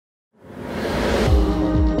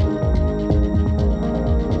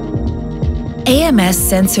AMS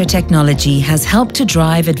sensor technology has helped to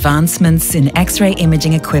drive advancements in X-ray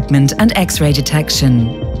imaging equipment and X-ray detection.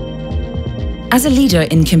 As a leader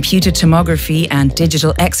in computed tomography and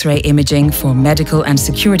digital X-ray imaging for medical and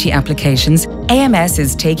security applications, AMS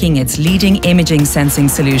is taking its leading imaging sensing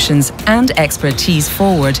solutions and expertise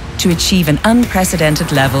forward to achieve an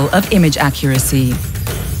unprecedented level of image accuracy.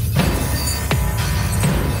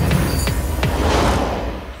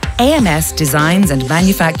 AMS designs and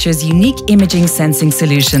manufactures unique imaging sensing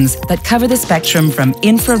solutions that cover the spectrum from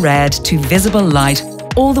infrared to visible light,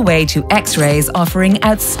 all the way to X-rays, offering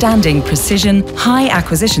outstanding precision, high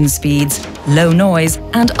acquisition speeds, low noise,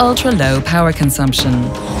 and ultra-low power consumption.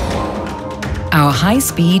 Our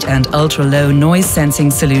high-speed and ultra-low noise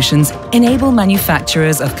sensing solutions enable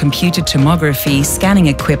manufacturers of computed tomography scanning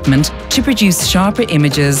equipment to produce sharper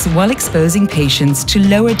images while exposing patients to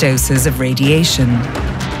lower doses of radiation.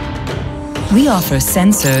 We offer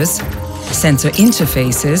sensors, sensor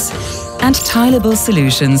interfaces, and tileable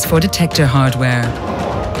solutions for detector hardware.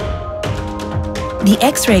 The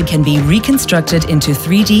X-ray can be reconstructed into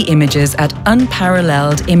 3D images at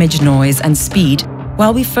unparalleled image noise and speed,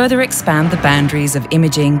 while we further expand the boundaries of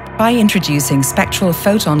imaging by introducing spectral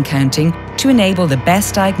photon counting to enable the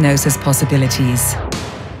best diagnosis possibilities.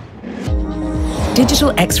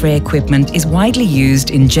 Digital X-ray equipment is widely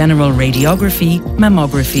used in general radiography,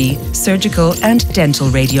 mammography, surgical and dental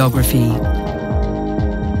radiography.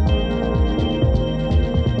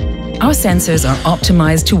 Our sensors are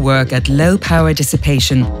optimized to work at low power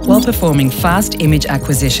dissipation while performing fast image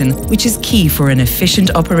acquisition, which is key for an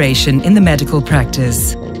efficient operation in the medical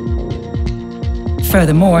practice.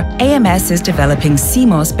 Furthermore, AMS is developing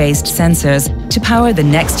CMOS-based sensors to power the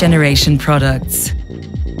next generation products.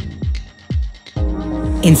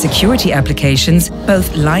 In security applications,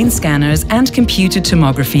 both line scanners and computed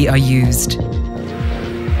tomography are used.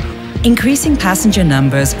 Increasing passenger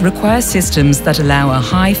numbers require systems that allow a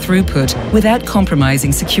high throughput without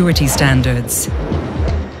compromising security standards.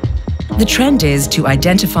 The trend is to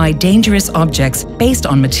identify dangerous objects based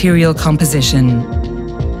on material composition.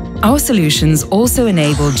 Our solutions also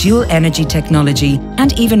enable dual energy technology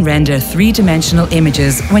and even render three-dimensional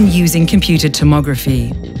images when using computed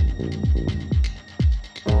tomography.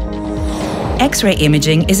 X-ray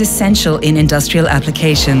imaging is essential in industrial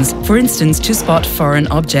applications, for instance to spot foreign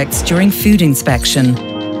objects during food inspection,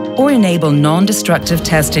 or enable non-destructive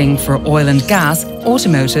testing for oil and gas,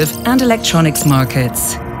 automotive and electronics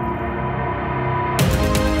markets.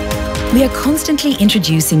 We are constantly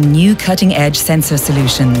introducing new cutting-edge sensor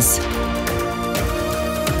solutions.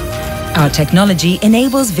 Our technology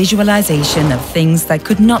enables visualization of things that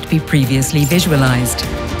could not be previously visualized.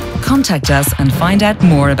 Contact us and find out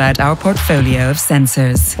more about our portfolio of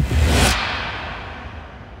sensors.